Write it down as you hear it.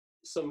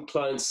Some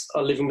clients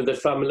are living with their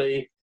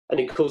family and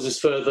it causes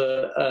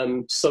further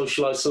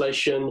social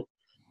isolation.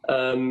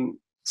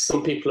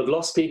 Some people have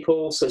lost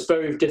people, so it's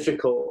very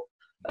difficult.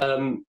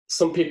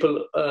 Some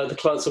people, the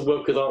clients I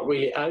work with aren't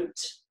really out.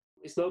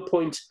 There's no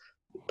point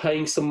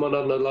paying someone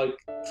on like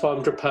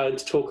 £500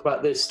 to talk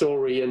about their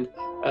story and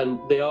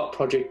the art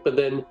project, but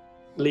then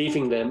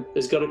leaving them.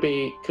 There's got to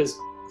be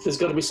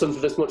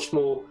something that's much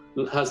more,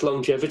 has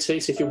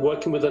longevity. So if you're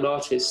working with an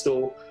artist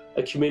or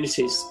a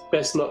community, it's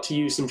best not to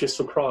use them just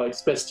for pride.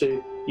 It's best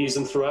to use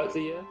them throughout the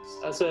year.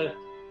 As a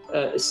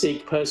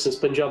Sikh person,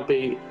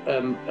 Punjabi,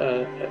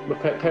 my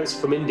parents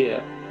are from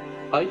India.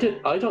 I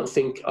don't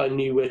think I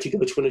knew where to go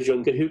to when I was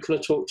younger. Who can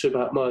I talk to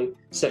about my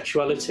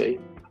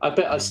sexuality? I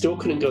bet I still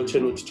couldn't go to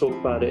anyone to talk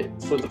about it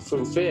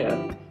from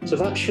fear. So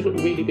that shouldn't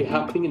really be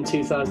happening in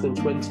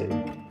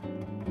 2020.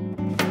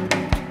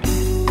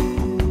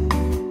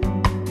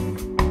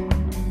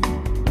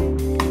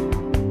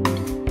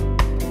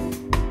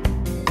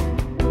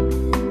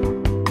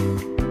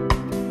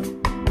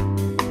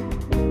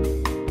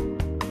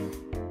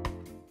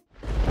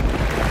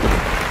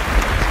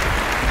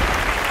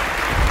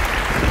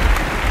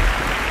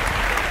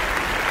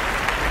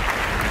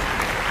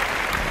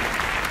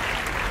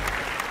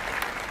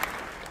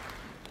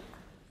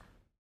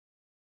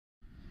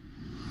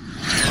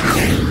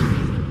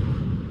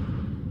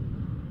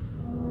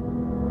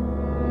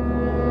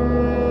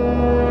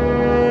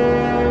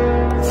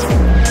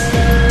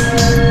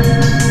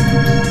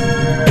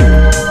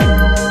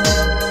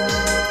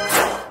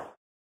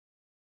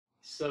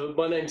 So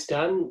my name's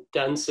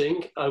Dan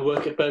Singh. I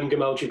work at Birmingham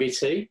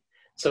LGBT.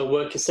 So I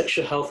work in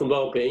sexual health and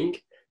wellbeing.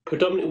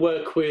 Predominantly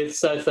work with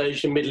South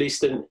Asian, Middle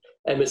Eastern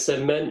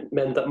MSM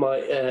men that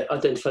might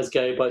identify as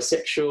gay or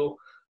bisexual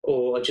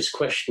or are just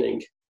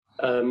questioning.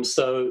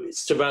 So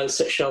it's around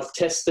sexual health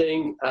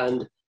testing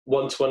and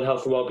one-to-one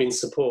health and wellbeing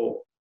support.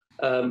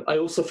 I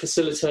also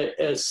facilitate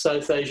a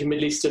South Asian,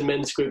 Middle Eastern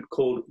men's group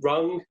called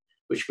Rang,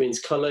 which means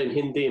colour in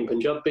Hindi and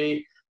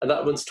Punjabi, and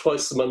that runs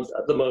twice a month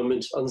at the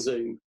moment on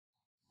Zoom.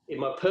 In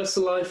my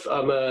personal life,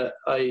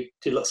 I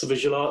do lots of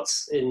visual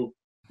arts in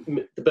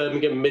the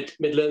Birmingham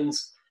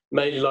Midlands,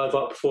 mainly live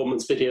art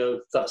performance, video,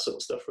 that sort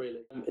of stuff,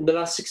 really. In the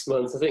last 6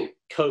 months, I think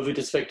COVID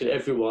has affected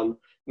everyone,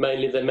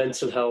 mainly their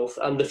mental health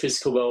and their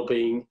physical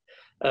well-being.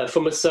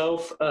 For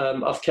myself,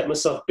 I've kept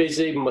myself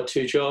busy with my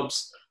 2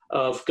 jobs.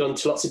 I've gone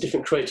to lots of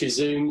different creative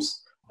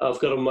Zooms. I've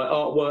got on my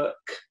artwork.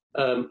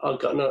 I've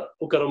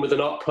got on with an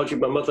art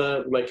project with my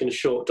mother, we're making a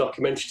short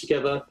documentary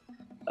together.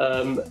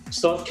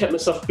 So I've kept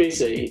myself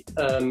busy,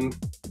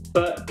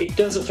 but it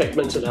does affect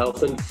mental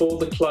health, and for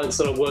the clients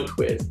that I work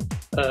with,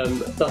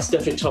 that's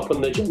definitely top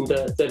on the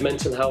agenda. Their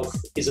mental health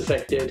is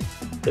affected,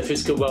 their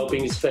physical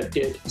well-being is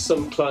affected.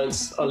 Some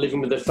clients are living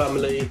with their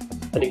family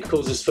and it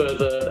causes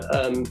further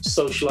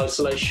social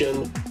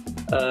isolation.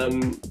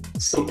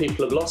 Some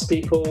people have lost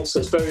people, so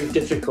it's very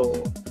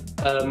difficult.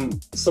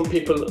 Some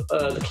people,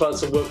 the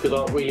clients I work with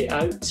aren't really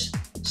out,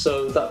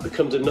 so that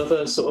becomes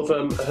another sort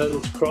of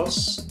hurdle to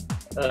cross.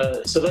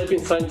 So they've been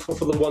thankful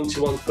for the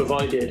one-to-one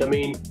provided. I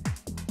mean,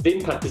 the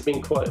impact has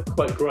been quite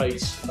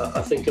great,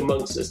 I think,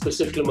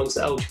 specifically amongst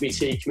the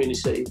LGBT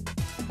community.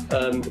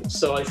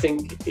 So I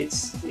think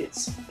it's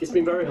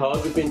been very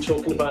hard. We've been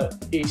talking about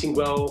eating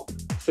well,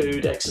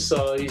 food,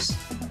 exercise.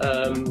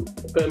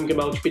 Birmingham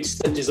LGBT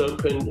Centre is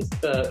open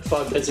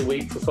 5 days a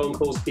week for phone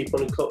calls. People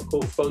want to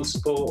call phone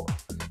support.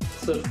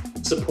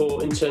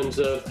 Support in terms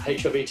of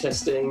HIV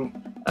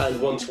testing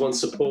and one-to-one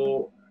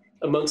support,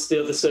 amongst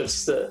the other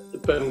services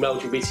that Birmingham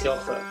LGBT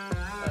offer.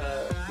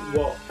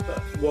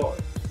 What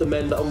the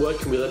men that I'm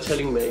working with are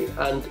telling me,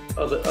 and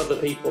other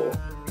people,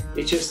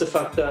 it's just the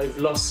fact that I've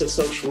lost their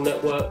social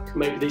network.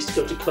 Maybe they used to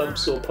go to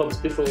clubs or pubs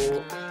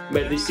before,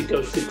 maybe they used to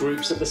go to the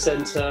groups at the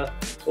centre.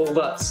 All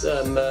that's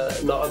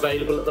not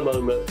available at the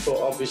moment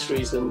for obvious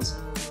reasons.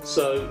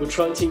 So we're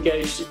trying to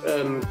engage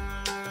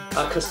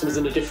our customers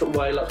in a different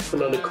way, like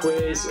putting on a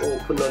quiz or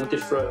putting on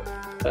different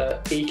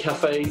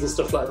e-cafes and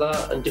stuff like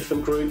that, and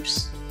different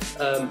groups.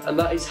 And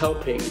that is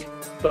helping,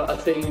 but I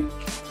think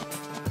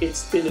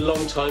it's been a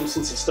long time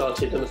since it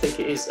started, and I think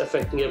it is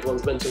affecting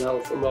everyone's mental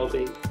health and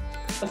well-being.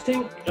 I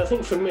think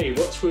for me,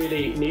 what's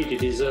really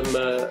needed is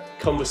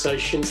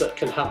conversations that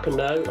can happen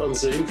now on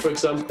Zoom, for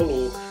example,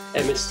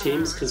 or MS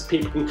Teams, because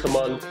people can come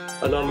on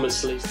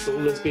anonymously. So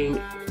there's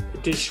been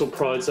digital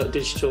prides like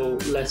Digital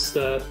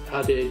Leicester,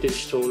 Hadir,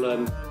 Digital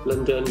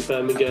London,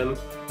 Birmingham.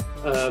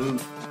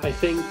 I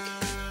think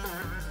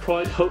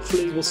Pride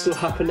hopefully will still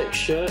happen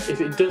next year.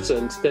 If it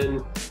doesn't,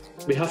 then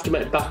we have to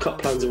make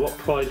backup plans of what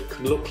Pride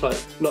could look like,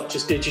 not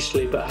just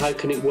digitally, but how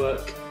can it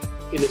work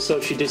in a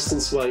socially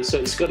distanced way. So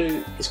it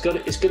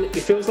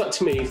feels like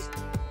to me,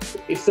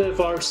 if the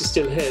virus is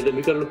still here, then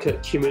we've got to look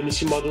at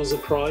community models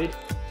of Pride.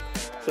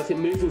 So I think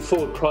moving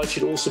forward, Pride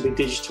should also be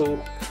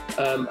digital,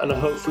 and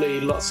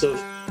hopefully lots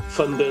of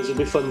funders will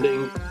be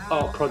funding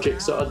art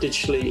projects that are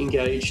digitally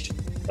engaged.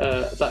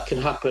 That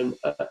can happen,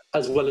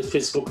 as well as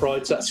physical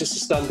Pride. So that's just a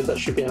standard that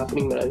should be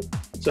happening now.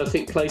 So I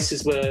think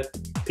places where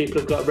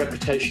people have got a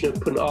reputation of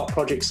putting art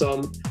projects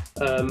on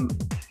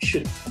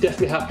should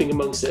definitely happening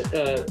amongst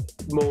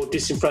more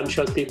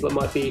disenfranchised people that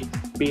might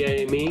be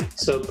AME.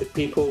 So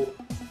people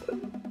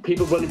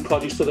running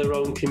projects for their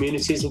own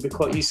communities will be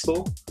quite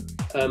useful,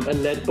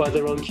 and led by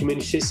their own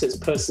communities, so it's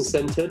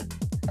person-centred.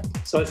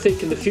 So I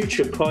think in the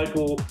future, Pride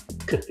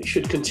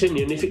should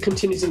continue, and if it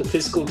continues in the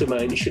physical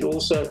domain, it should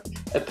also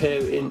appear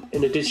in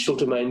a digital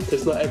domain,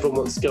 because not everyone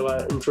wants to go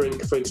out and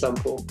drink, for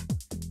example.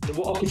 And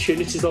what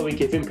opportunities are we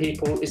giving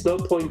people? It's no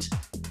point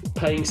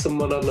paying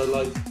someone, I don't know,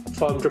 like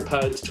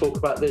 £500 to talk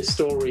about their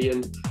story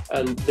and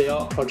the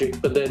art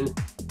project, but then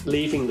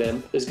leaving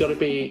them. There's got to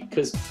be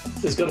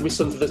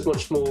something that's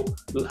much more,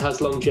 has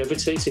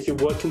longevity. So if you're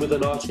working with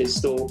an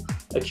artist or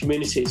a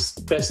community, it's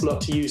best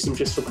not to use them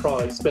just for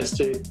Pride. It's best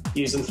to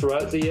use them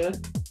throughout the year,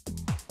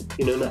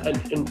 you know,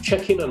 and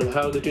check in on them,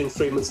 how they're doing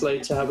 3 months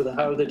later, how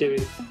they're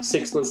doing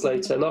 6 months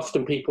later. And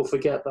often people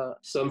forget that.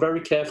 So I'm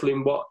very careful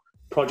in what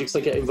projects I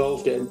get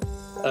involved in,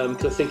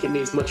 because I think it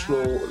needs much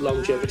more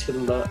longevity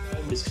than that.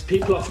 Because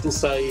people often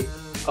say,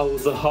 oh,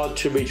 they're hard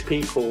to reach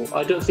people.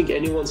 I don't think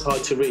anyone's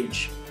hard to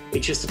reach.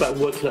 It's just about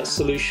working out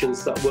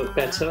solutions that work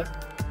better.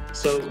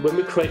 So when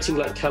we're creating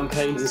like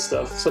campaigns and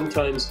stuff,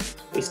 sometimes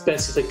it's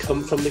best if they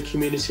come from the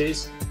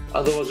communities.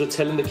 Otherwise, we're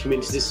telling the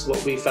communities this is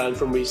what we found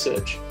from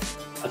research.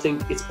 I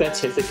think it's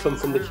better if they come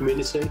from the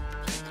community.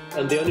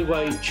 And the only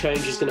way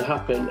change is going to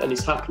happen, and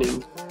it's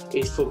happening,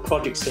 is for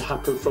projects to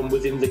happen from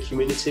within the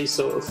community.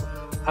 Sort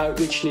of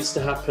outreach needs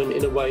to happen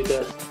in a way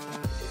that,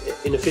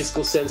 in a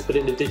physical sense, but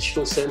in a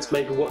digital sense.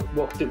 Maybe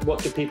what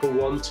do people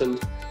want, and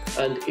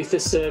if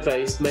there's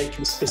surveys, make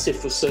them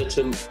specific for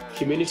certain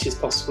communities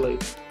possibly,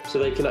 so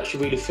they can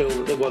actually really feel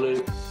that they want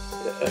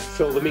to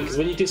fill them in. Because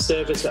when you do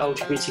surveys for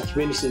LGBT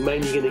communities,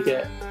 mainly you're going to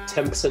get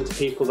 10% of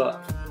people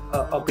that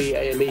are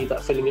BAME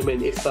that filling them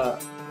in, if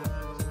that.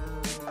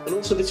 And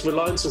also this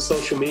reliance on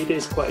social media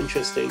is quite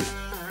interesting,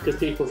 because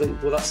people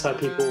think, well, that's how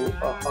people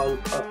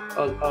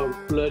are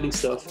learning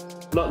stuff.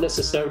 Not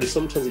necessarily.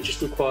 Sometimes it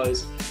just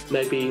requires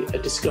maybe a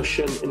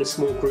discussion in a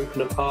small group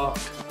in a park,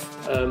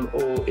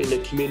 or in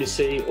a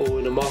community, or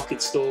in a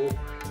market stall.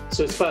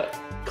 So it's about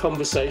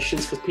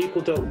conversations, because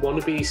people don't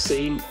want to be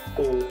seen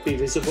or be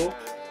visible.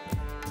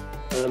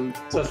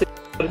 So I think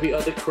there's got to be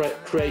other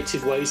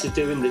creative ways of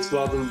doing this,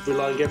 rather than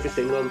relying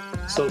everything on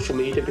social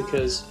media,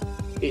 because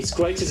it's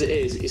great as it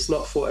is, it's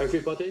not for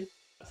everybody.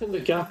 I think the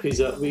gap is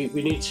that we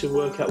need to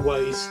work out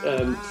ways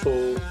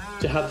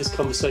to have this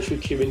conversation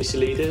with community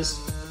leaders,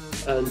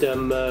 and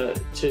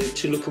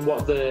to look at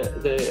what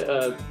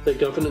the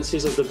governance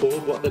is of the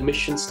board, what the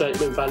mission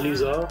statement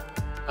values are,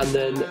 and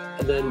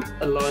then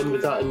align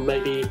with that, and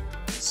maybe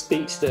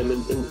speak to them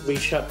and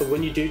reach out. But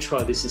when you do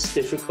try this, it's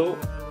difficult.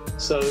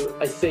 So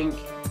I think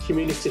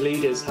community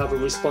leaders have a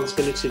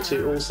responsibility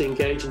to also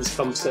engage in these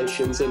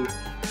conversations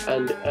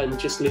and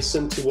just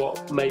listen to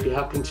what may be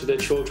happening to their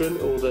children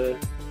or their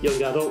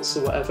young adults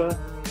or whatever.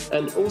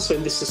 And also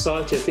in this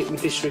society, I think we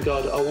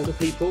disregard older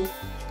people,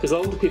 because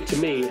older people to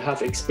me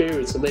have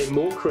experience, and they're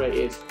more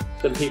creative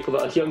than people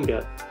that are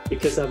younger,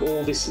 because they have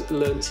all this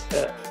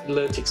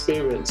learnt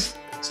experience.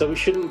 So we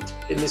shouldn't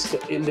in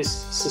this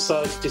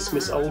society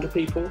dismiss older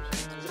people.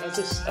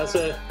 As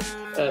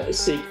a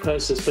Sikh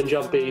person,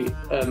 Punjabi,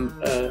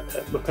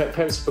 my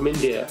parents are from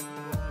India.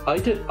 I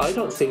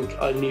don't think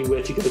I knew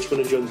where to go to when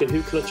I was younger.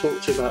 Who can I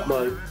talk to about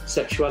my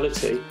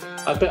sexuality?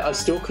 I bet I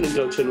still couldn't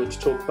go to anyone to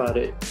talk about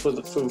it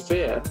from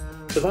fear.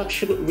 So that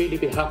shouldn't really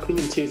be happening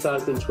in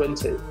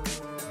 2020.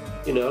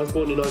 You know, I was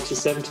born in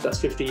 1970, that's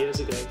 50 years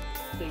ago.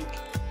 I think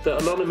the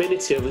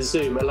anonymity of a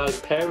Zoom allows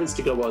parents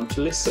to go on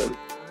to listen.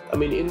 I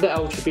mean, in the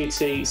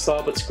LGBT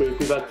Sabats group,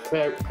 we've had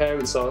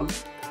parents on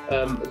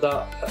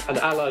and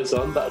allies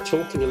on that are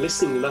talking and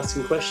listening and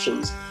asking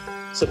questions.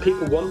 So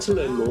people want to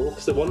learn more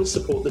because they want to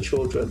support the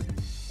children.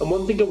 And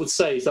one thing I would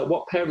say is that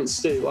what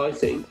parents do, I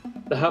think,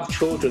 they have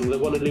children, they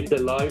want to live their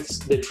lives,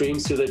 their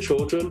dreams through their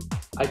children.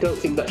 I don't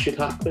think that should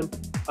happen.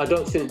 I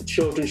don't think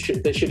they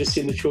should have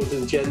seen the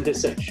children's gender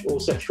or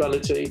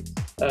sexuality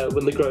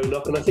when they're growing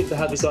up. And I think they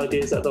have these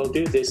ideas that they'll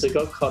do this, they'll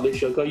go to college,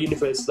 they'll go to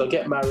university, they'll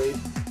get married.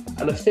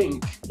 And I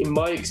think, in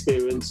my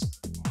experience,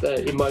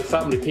 in my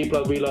family, people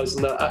are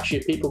realising that actually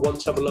if people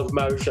want to have a love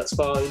marriage, that's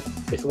fine.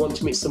 If they want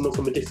to meet someone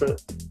from a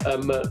different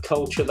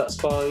culture, that's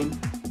fine.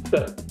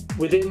 But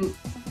within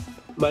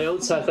my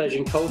own South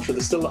Asian culture,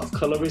 there's still a lot of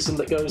colorism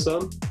that goes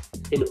on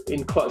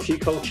in quite a few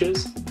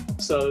cultures.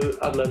 So,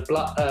 I don't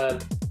know,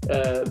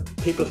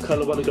 people of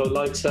colour want to go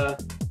lighter,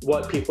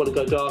 white people want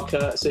to go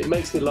darker. So it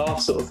makes me laugh,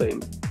 sort of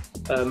thing.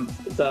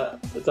 That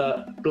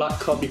black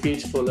can't be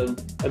beautiful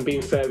and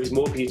being fair is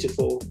more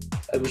beautiful,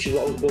 which is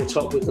what I was brought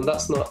up with, and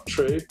that's not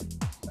true.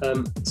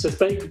 So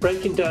it's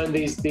breaking down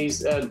these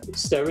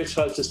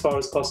stereotypes as far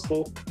as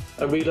possible,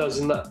 and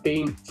realising that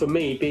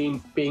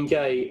being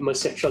gay, my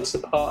sexuality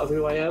is a part of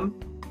who I am.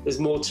 There's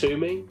more to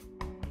me.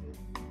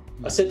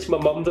 I said to my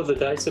mum the other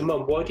day, I said,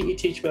 "Mum, why didn't you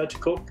teach me how to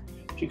cook?"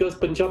 She goes,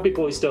 "Punjabi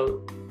boys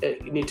don't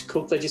need to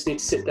cook, they just need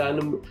to sit down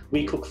and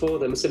we cook for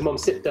them." I said, "Mum,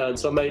 sit down."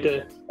 So I made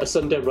a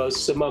Sunday roast.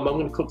 I said, "Mum, I'm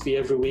going to cook for you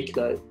every week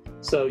now,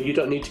 so you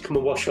don't need to come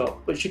and wash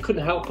up." But she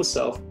couldn't help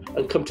herself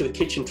and come to the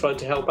kitchen trying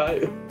to help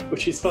out,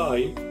 which is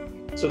fine.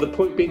 So the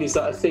point being is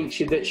that I think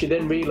she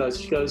then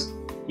realised, she goes,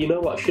 you know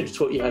what, I should have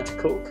taught you how to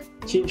cook.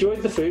 She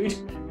enjoyed the food,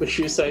 but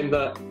she was saying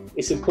that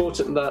it's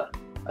important that,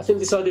 I think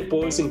this idea of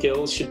boys and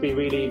girls should be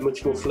really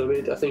much more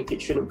fluid. I think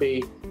it shouldn't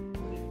be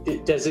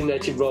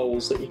designated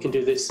roles that you can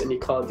do this and you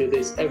can't do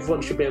this.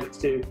 Everyone should be able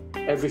to do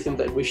everything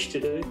they wish to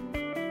do.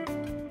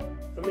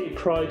 For me,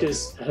 pride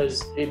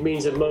it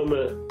means a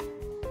moment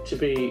to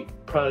be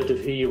proud of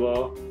who you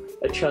are,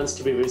 a chance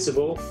to be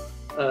visible.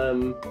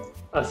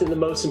 I think the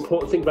most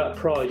important thing about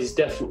pride is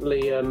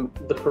definitely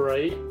the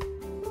parade.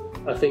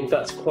 I think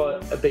that's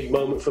quite a big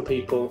moment for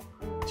people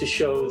to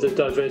show the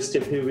diversity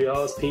of who we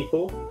are as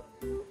people.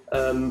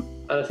 And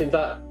I think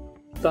that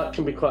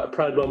can be quite a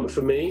proud moment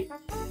for me.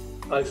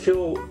 I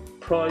feel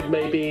pride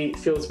maybe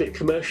feels a bit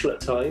commercial at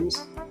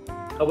times.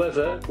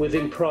 However,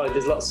 within pride,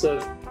 there's lots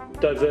of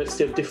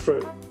diversity of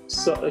different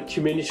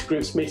community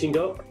groups meeting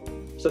up.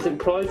 So I think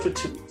pride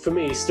for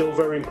me is still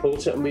very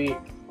important, and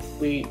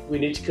we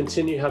need to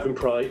continue having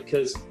pride,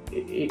 because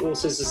it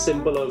also is a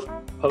symbol of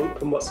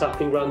hope and what's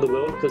happening around the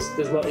world, because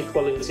there's not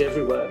equality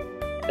everywhere.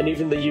 And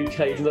even the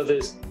UK, even though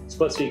there's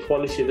supposed to be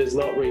equality, there's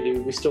not really.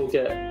 We still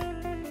get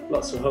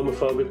lots of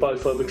homophobia,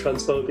 biphobia,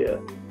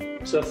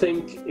 transphobia. So I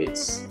think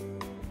it's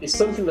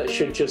something that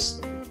should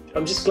just,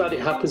 I'm just glad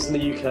it happens in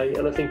the UK,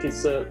 and I think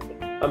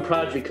I'm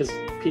proud of it, because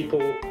people,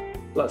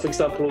 like for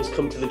example, always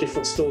come to the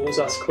different stalls,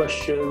 ask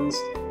questions.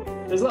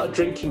 There's a lot of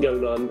drinking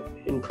going on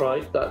in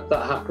Pride, that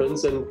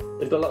happens, and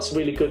they've got lots of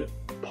really good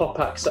pop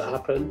acts that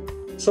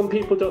happen. Some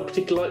people don't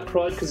particularly like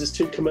Pride because it's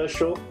too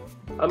commercial.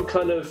 I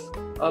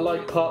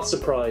like parts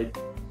of Pride,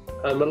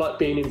 and I like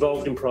being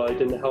involved in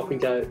Pride and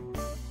helping out.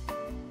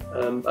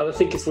 And I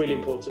think it's really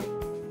important.